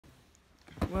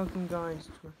Welcome guys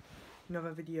to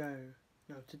another video.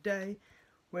 Now today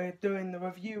we're doing the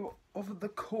review of The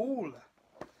Call.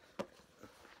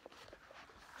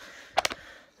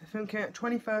 The film came out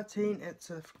 2013,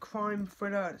 it's a crime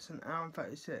thriller, it's an hour and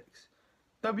 36.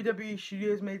 WWE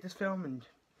Studios made this film and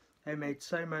they made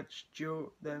so much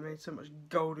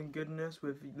golden goodness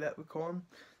with Leprechaun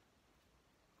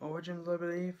Origins, I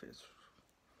believe. It's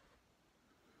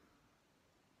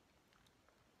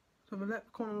so the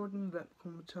Leprechaun Origins,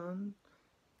 Leprechaun Return.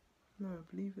 No, I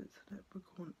believe it's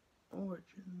Leprechaun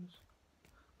Origins.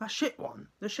 That shit one.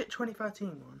 The shit 2013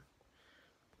 one.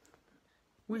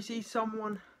 We see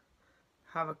someone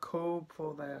have a call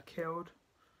before they are killed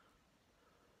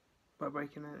by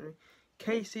breaking entry.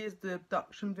 Casey is the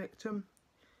abduction victim.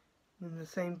 And the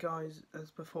same guys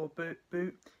as before. Boot.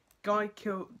 The guy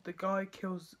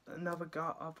kills other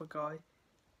guy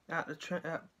at the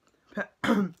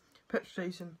petrol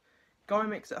station. Guy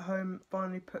makes it home,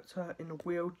 finally puts her in a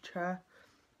wheelchair,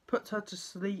 puts her to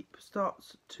sleep,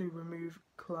 starts to remove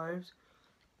clothes.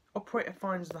 Operator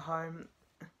finds the home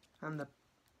and the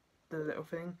little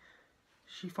thing.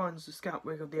 She finds the scalp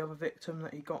wig of the other victim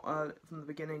that he got from the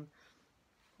beginning.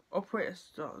 Operator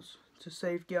starts to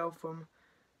save girl from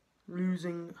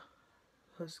losing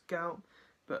her scalp,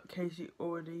 but Casey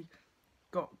already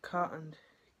got cut and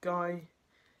Guy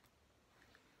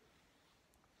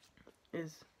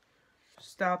is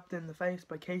stabbed in the face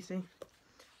by Casey.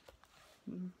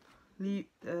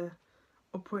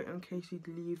 Operator and Casey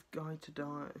leave Guy to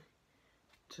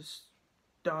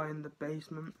die in the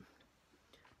basement.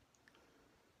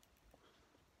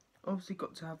 Obviously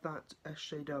got to have that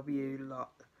SJW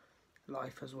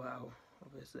life as well,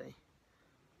 obviously.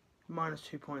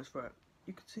 -2 points for it.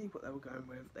 You can see what they were going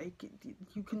with.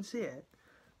 You can see it.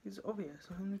 It's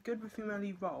obvious. I mean, good with female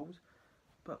lead roles.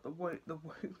 But the woke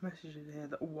message in here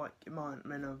that all white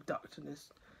men are abducted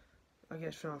is, I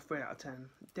guess, from a 3 out of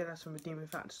 10. It did have some redeeming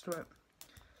factors to it.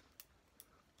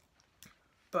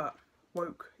 But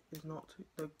woke is not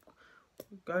the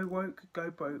go woke,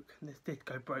 go broke. And this did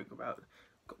go broke about,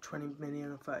 got 20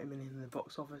 million or 30 million in the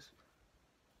box office.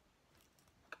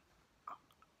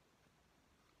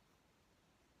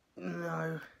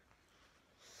 No.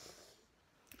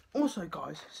 Also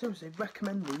guys, seriously,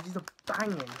 recommend these. These are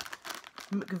banging.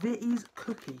 McVitie's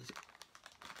cookies.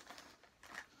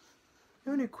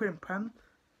 You only quit in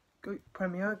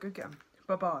Premiere, go get them.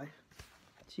 Bye bye.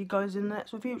 See you guys in the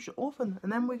next review, which are often,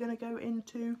 and then we're gonna go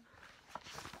into. I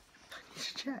need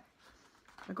to check.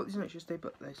 I got these notes yesterday,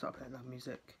 but they start playing that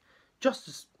music.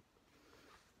 Justice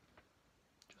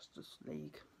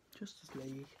League.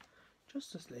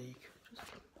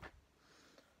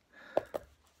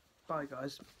 Bye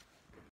guys.